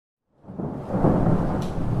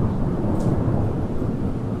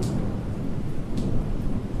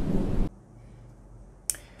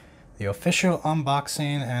the official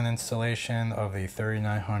unboxing and installation of the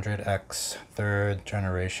 3900X 3rd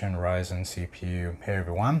generation Ryzen CPU. Hey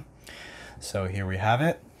everyone, so here we have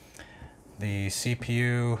it. The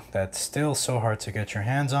CPU that's still so hard to get your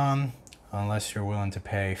hands on unless you're willing to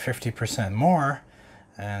pay 50% more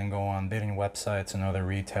and go on bidding websites and other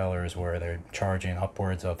retailers where they're charging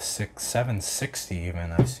upwards of $760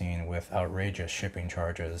 even, I've seen, with outrageous shipping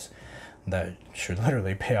charges that should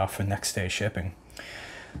literally pay off for next day shipping.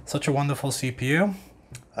 Such a wonderful CPU,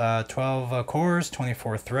 12 cores,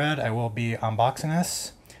 24 thread. I will be unboxing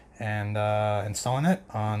this and installing it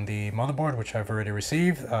on the motherboard, which I've already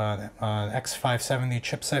received, an X570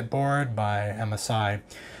 chipset board by MSI.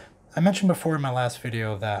 I mentioned before in my last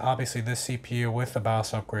video that obviously this CPU with the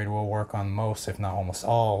BIOS upgrade will work on most, if not almost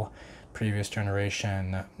all, previous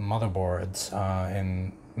generation motherboards.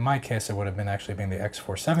 In my case, it would have been actually been the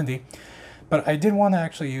X470. But I did want to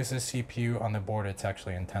actually use this CPU on the board it's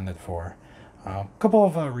actually intended for. A couple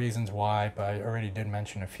of reasons why, but I already did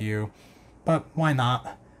mention a few. But why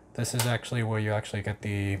not? This is actually where you actually get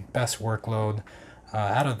the best workload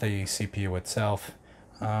out of the CPU itself.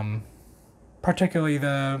 Particularly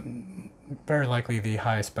very likely the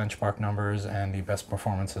highest benchmark numbers and the best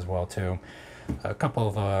performance as well too. A couple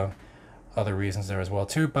of other reasons there as well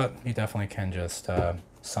too, but you definitely can just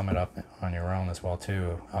sum it up on your own as well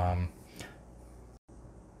too.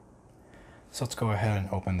 So let's go ahead and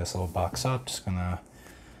open this little box up. Just gonna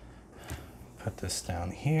put this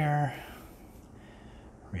down here,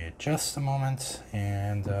 readjust a moment,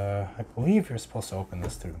 and I believe you're supposed to open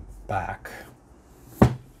this through the back.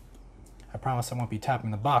 I promise I won't be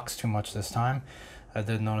tapping the box too much this time. I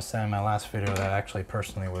did notice that in my last video that actually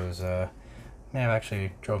personally was, may have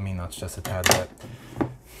actually drove me nuts just a tad bit.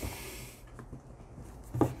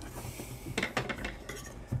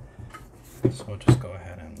 So we'll just go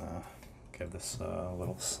ahead and give this a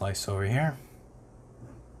little slice over here.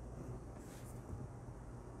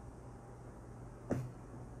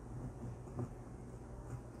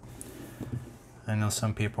 I know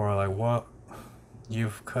some people are like, what?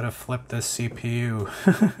 You could have flipped this CPU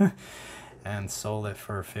and sold it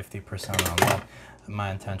for 50% on that. My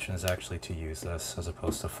intention is actually to use this as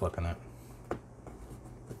opposed to flipping it.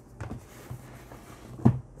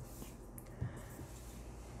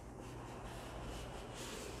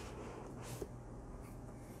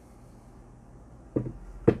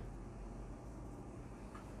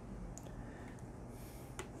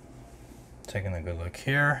 Taking a good look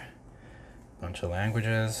here, bunch of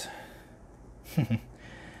languages. I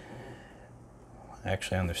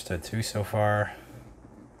actually understood 2 so far.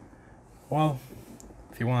 Well,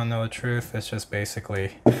 if you want to know the truth, it's just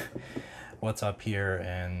basically what's up here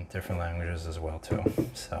in different languages as well too.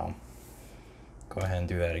 So go ahead and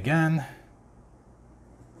do that again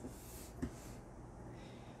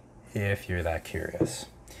if you're that curious.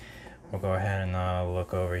 We'll go ahead and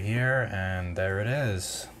look over here, and there it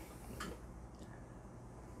is.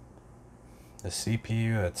 The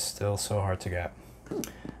CPU that's still so hard to get,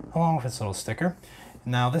 along with its little sticker.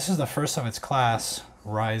 Now this is the first of its class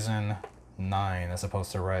Ryzen 9 as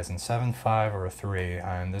opposed to Ryzen 7, 5, or 3,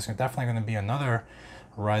 and there's definitely going to be another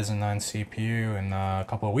Ryzen 9 CPU in a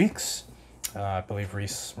couple of weeks. I believe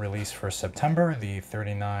released for September, the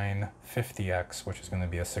 3950X, which is going to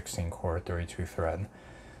be a 16-core, 32-thread.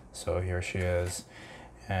 So here she is,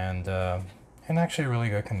 and in actually really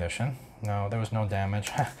good condition. No, there was no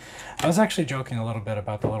damage. I was actually joking a little bit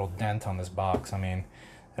about the little dent on this box. I mean,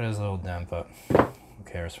 it is a little dent, but who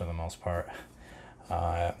cares for the most part.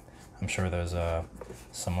 I'm sure there's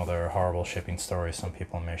some other horrible shipping stories some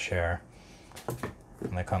people may share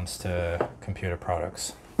when it comes to computer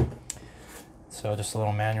products. So just a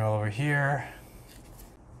little manual over here.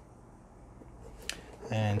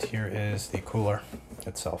 And here is the cooler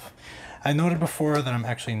itself. I noted before that I'm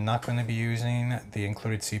actually not going to be using the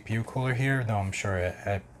included CPU cooler here, though I'm sure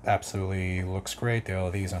it absolutely looks great. The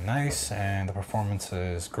LEDs are nice and the performance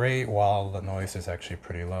is great, while the noise is actually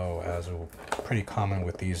pretty low, as pretty common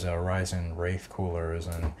with these Ryzen Wraith coolers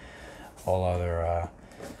and all other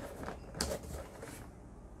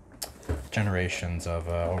generations of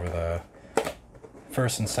over the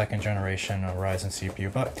first and second generation of Ryzen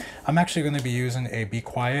CPU. But I'm actually going to be using a Be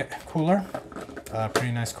Quiet cooler, a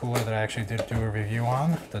pretty nice cooler that I actually did do a review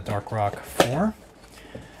on, the Dark Rock 4.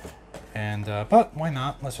 And but why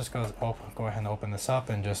not? Let's just go ahead and open this up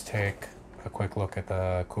and just take a quick look at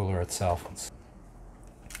the cooler itself.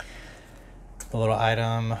 The little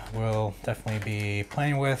item we'll definitely be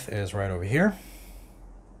playing with is right over here.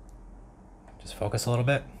 Just focus a little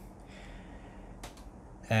bit.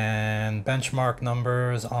 And benchmark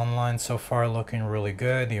numbers online so far looking really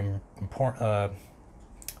good. The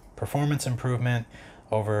performance improvement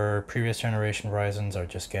over previous generation Ryzens are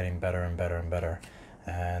just getting better and better and better.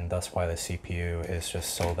 And that's why the CPU is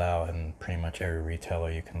just sold out in pretty much every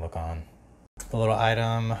retailer you can look on. The little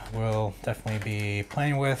item we'll definitely be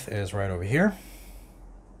playing with is right over here.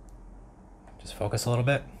 Just focus a little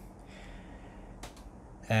bit.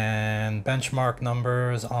 And benchmark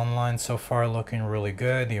numbers online so far looking really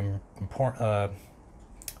good. The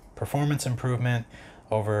performance improvement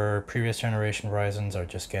over previous generation Ryzens are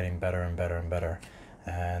just getting better and better and better.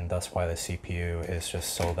 And that's why the CPU is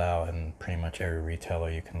just sold out in pretty much every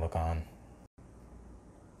retailer you can look on.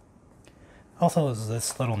 Also, there's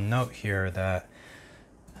this little note here that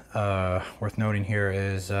worth noting here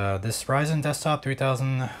is this Ryzen Desktop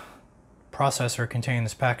 3000 processor contained in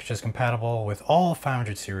this package is compatible with all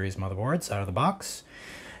 500 series motherboards out of the box,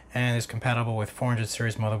 and is compatible with 400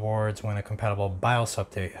 series motherboards when a compatible BIOS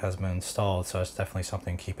update has been installed, so that's definitely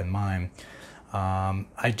something to keep in mind.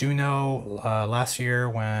 I do know last year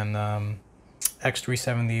when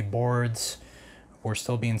X370 boards were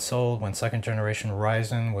still being sold when second generation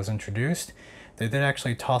Ryzen was introduced, they did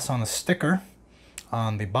actually toss on a sticker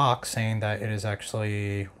on the box saying that it is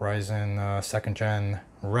actually Ryzen second gen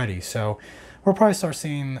ready. So we'll probably start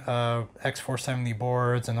seeing X470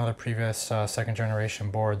 boards and other previous second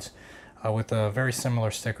generation boards with very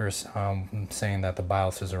similar stickers saying that the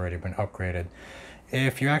BIOS has already been upgraded.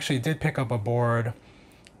 If you actually did pick up a board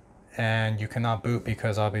and you cannot boot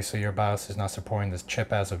because obviously your BIOS is not supporting this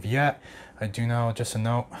chip as of yet, I do know, just a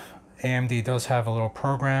note, AMD does have a little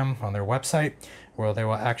program on their website where they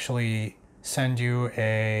will actually send you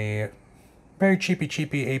a very cheapy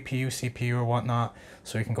APU, CPU or whatnot,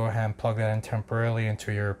 so you can go ahead and plug that in temporarily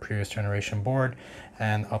into your previous generation board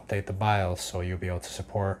and update the BIOS so you'll be able to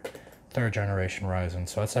support third generation Ryzen.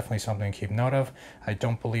 So that's definitely something to keep note of. I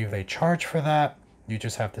don't believe they charge for that. You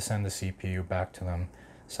just have to send the CPU back to them.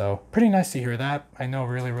 So pretty nice to hear that. I know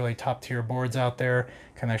really top tier boards out there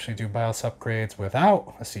can actually do BIOS upgrades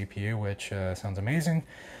without a CPU, which sounds amazing.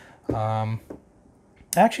 I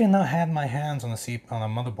actually have not had my hands on a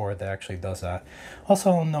motherboard that actually does that.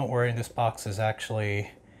 Also noteworthy, this box is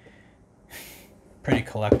actually pretty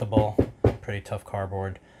collectible, pretty tough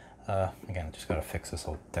cardboard. Again, I just gotta fix this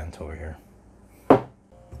little dent over here.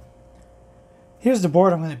 Here's the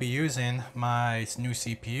board I'm going to be using my new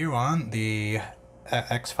CPU on, the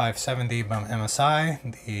X570 by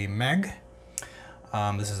MSI, the Meg.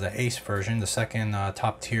 This is the Ace version, the second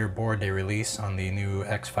top tier board they release on the new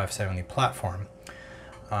X570 platform.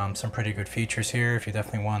 Some pretty good features here. If you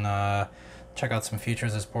definitely want to check out some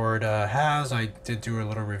features this board has, I did do a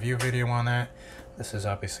little review video on it. This is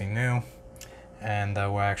obviously new, and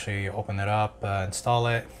we'll actually open it up, install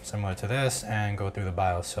it similar to this, and go through the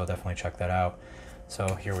BIOS, so definitely check that out.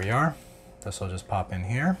 So here we are. This will just pop in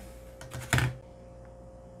here.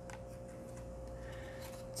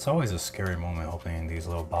 It's always a scary moment opening these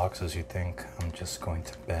little boxes. You think I'm just going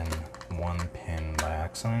to bend one pin by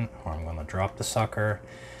accident, or I'm going to drop the sucker,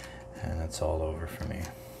 and it's all over for me.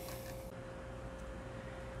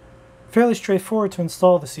 Fairly straightforward to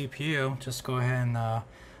install the CPU. Just go ahead and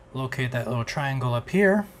locate that little triangle up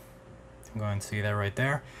here. You can go ahead and see that right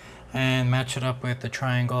there, and match it up with the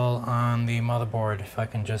triangle on the motherboard. If I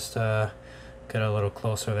can just get a little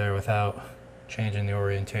closer there without changing the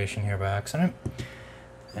orientation here by accident.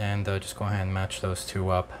 And just go ahead and match those two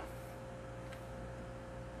up.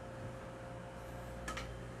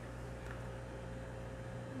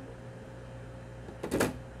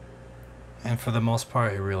 And for the most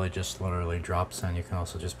part, it really just literally drops in. You can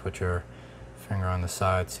also just put your finger on the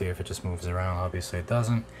side, see if it just moves around. Obviously it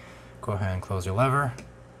doesn't. Go ahead and close your lever,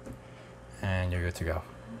 and you're good to go.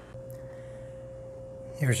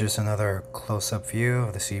 Here's just another close-up view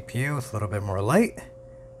of the CPU with a little bit more light.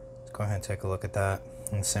 Let's go ahead and take a look at that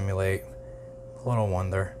and simulate a little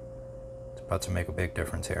wonder. It's about to make a big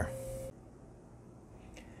difference here.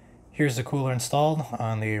 Here's the cooler installed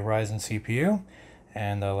on the Ryzen CPU,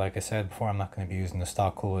 and like I said before, I'm not going to be using the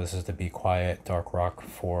stock cooler. This is the Be Quiet Dark Rock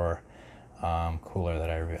 4 cooler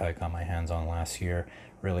that I got my hands on last year.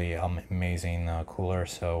 Really amazing cooler,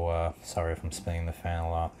 so sorry if I'm spinning the fan a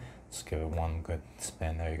lot. Let's give it one good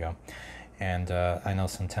spin. There you go. And I know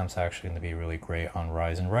some temps are actually going to be really great on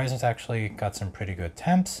Ryzen. Ryzen's actually got some pretty good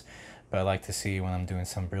temps, but I like to see when I'm doing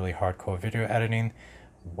some really hardcore video editing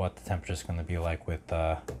what the temperature is going to be like with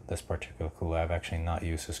this particular cooler. I've actually not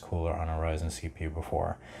used this cooler on a Ryzen CPU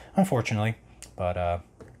before, unfortunately, but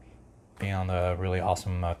being on the really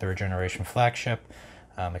awesome third generation flagship,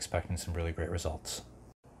 I'm expecting some really great results.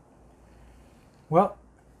 Well,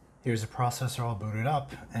 here's the processor all booted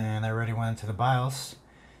up, and I already went into the BIOS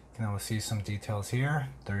You can always see some details here.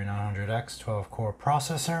 3900X 12-core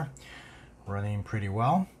processor, running pretty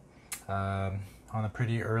well. On a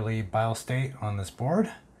pretty early BIOS state on this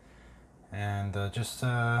board. And just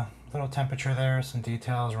a little temperature there, some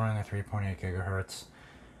details, running at 3.8 gigahertz.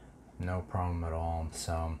 No problem at all.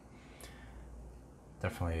 So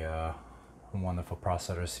definitely a wonderful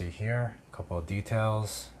processor to see here. A couple of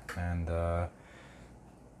details, and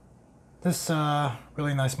this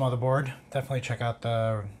really nice motherboard. Definitely check out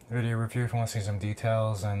the video review if you want to see some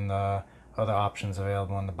details and other options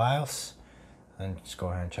available in the BIOS. And just go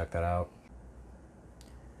ahead and check that out.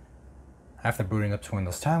 After booting up to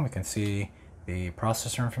Windows 10, we can see the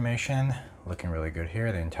processor information looking really good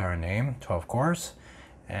here. The entire name, 12 cores.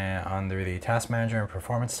 And under the Task Manager and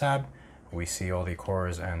Performance tab, we see all the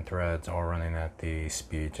cores and threads all running at the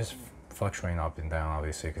speed, just fluctuating up and down,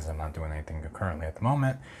 obviously, because I'm not doing anything currently at the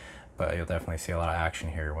moment. But you'll definitely see a lot of action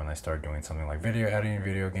here when I start doing something like video editing,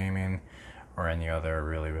 video gaming, or any other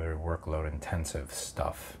really workload intensive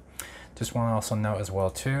stuff. Just want to also note as well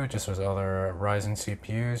too, just as other Ryzen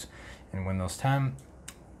CPUs in Windows 10,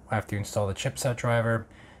 after you install the chipset driver,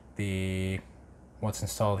 what's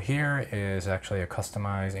installed here is actually a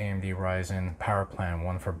customized AMD Ryzen power plan,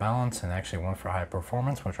 one for balance and actually one for high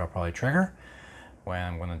performance, which I'll probably trigger when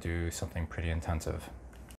I'm going to do something pretty intensive.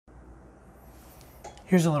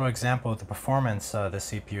 Here's a little example of the performance the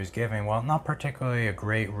CPU is giving. Well, not particularly a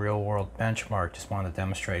great real-world benchmark, just wanted to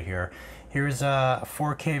demonstrate here. Here's a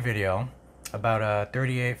 4K video, about a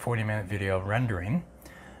 40 minute video rendering,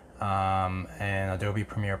 and Adobe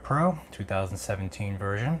Premiere Pro 2017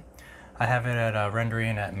 version. I have it at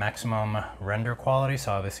rendering at maximum render quality,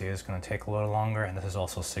 so obviously it's going to take a little longer, and this is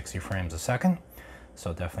also 60 frames a second,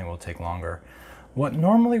 so definitely will take longer. What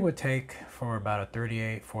normally would take for about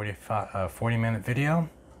a 40 minute video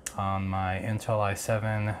on my Intel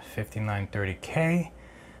i7 5930K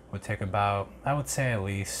would take about, I would say, at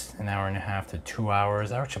least an hour and a half to 2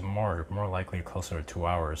 hours, actually more likely closer to 2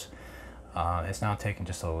 hours. It's now taking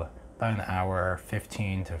just about an hour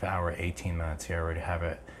 15 to an hour 18 minutes here. I already have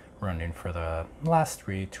it running for the last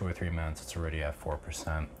 2 or 3 minutes. It's already at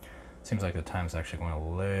 4%. Seems like the time's actually going a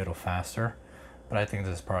little faster, but I think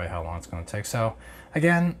this is probably how long it's going to take. So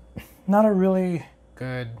again, not a really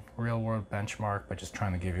good real-world benchmark, but just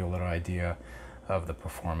trying to give you a little idea of the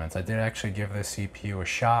performance. I did actually give this CPU a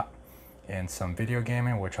shot in some video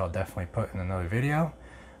gaming, which I'll definitely put in another video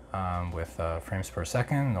with frames per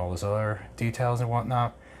second and all those other details and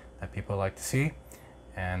whatnot that people like to see,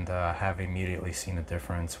 and have immediately seen a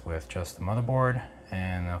difference with just the motherboard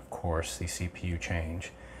and of course the CPU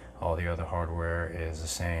change. All the other hardware is the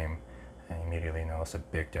same, and immediately notice a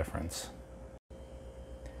big difference.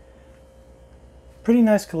 Pretty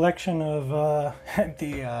nice collection of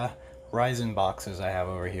the Ryzen boxes I have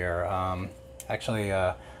over here. Actually,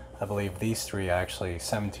 I believe these three are actually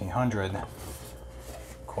 1700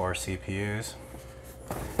 core CPUs.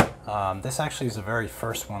 This actually is the very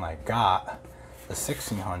first one I got, the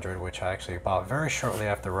 1600, which I actually bought very shortly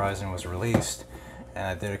after Ryzen was released, and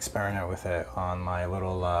I did experiment with it on my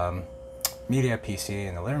little media PC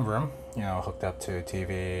in the living room, you know, hooked up to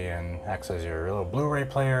TV and acts as your little Blu-ray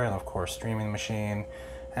player, and of course streaming machine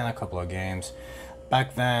and a couple of games.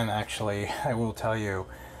 Back then, actually, I will tell you,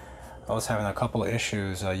 I was having a couple of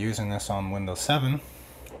issues using this on Windows 7.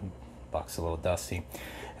 Box a little dusty,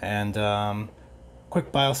 and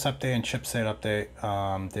quick BIOS update and chipset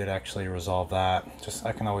update did actually resolve that. Just,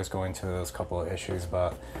 I can always go into those couple of issues,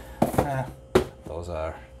 but those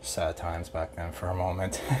are sad times back then for a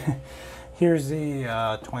moment. Here's the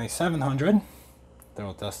 2700,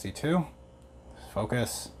 little dusty too.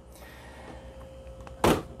 Focus.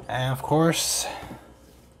 And of course,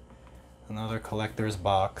 another collector's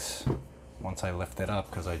box. Once I lift it up,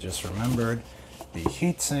 because I just remembered the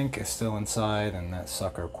heatsink is still inside, and that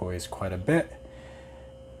sucker weighs quite a bit.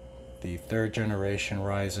 The 3rd generation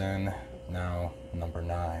Ryzen, now number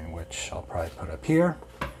 9, which I'll probably put up here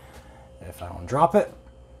if I don't drop it.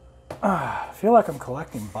 I feel like I'm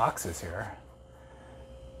collecting boxes here.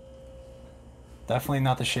 Definitely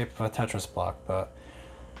not the shape of a Tetris block, but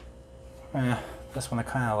this one I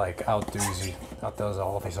kind of like outdoes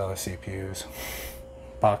all these other CPUs.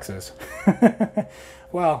 Boxes.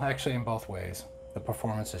 Well, actually in both ways. The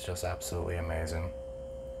performance is just absolutely amazing.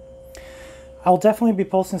 I'll definitely be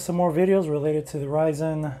posting some more videos related to the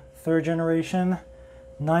Ryzen 3rd generation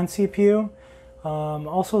 9 CPU.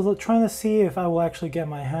 Also trying to see if I will actually get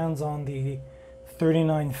my hands on the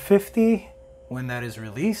 3950 when that is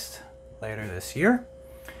released later this year.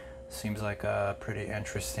 Seems like a pretty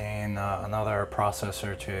interesting another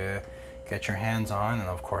processor to get your hands on, and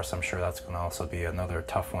of course I'm sure that's going to also be another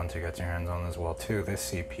tough one to get your hands on as well too.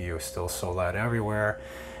 This CPU is still sold out everywhere,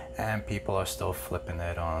 and people are still flipping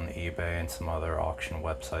it on eBay and some other auction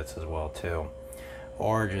websites as well too,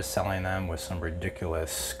 or just selling them with some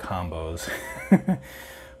ridiculous combos.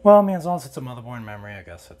 Well, I mean, as long as it's a motherboard and memory, I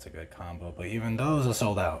guess it's a good combo, but even those are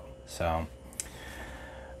sold out. So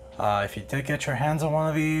if you did get your hands on one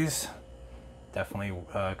of these, definitely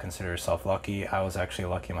consider yourself lucky. I was actually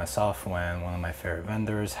lucky myself when one of my favorite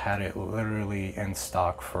vendors had it literally in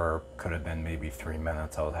stock for, could have been maybe 3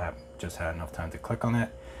 minutes. Just had enough time to click on it,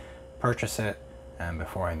 purchase it, and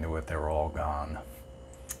before I knew it, they were all gone.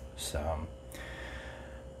 So,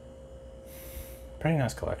 pretty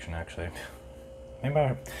nice collection actually.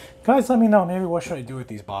 Maybe guys, let me know, maybe what should I do with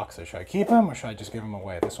these boxes? Should I keep them or should I just give them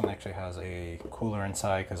away? This one actually has a cooler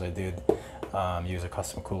inside because I did use a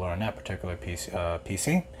custom cooler on that particular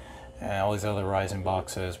PC. And all these other Ryzen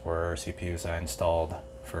boxes were CPUs I installed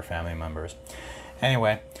for family members.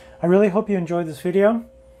 Anyway, I really hope you enjoyed this video.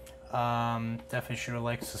 Definitely shoot a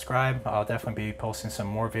like and subscribe. I'll definitely be posting some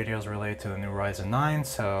more videos related to the new Ryzen 9,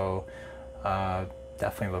 so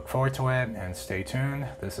definitely look forward to it and stay tuned.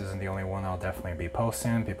 This isn't the only one I'll definitely be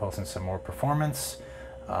posting. Some more performance,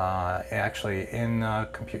 actually in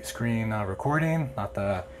computer screen recording, not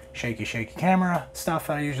the shaky camera stuff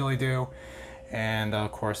that I usually do, and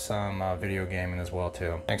of course some video gaming as well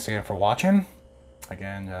too. Thanks again for watching.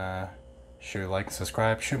 Again, shoot a like and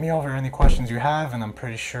subscribe. Shoot me over any questions you have, and I'm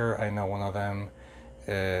pretty sure I know one of them,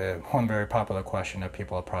 one very popular question that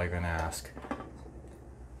people are probably going to ask.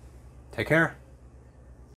 Take care.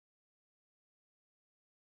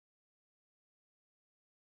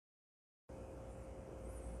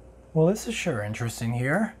 Well, this is sure interesting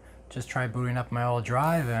here. Just try booting up my old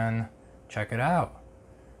drive and check it out.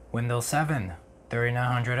 Windows 7,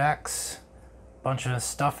 3900X. Bunch of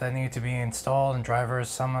stuff that needed to be installed and drivers,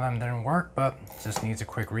 some of them didn't work, but just needs a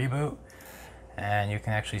quick reboot. And you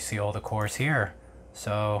can actually see all the cores here.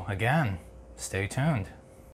 So again, stay tuned.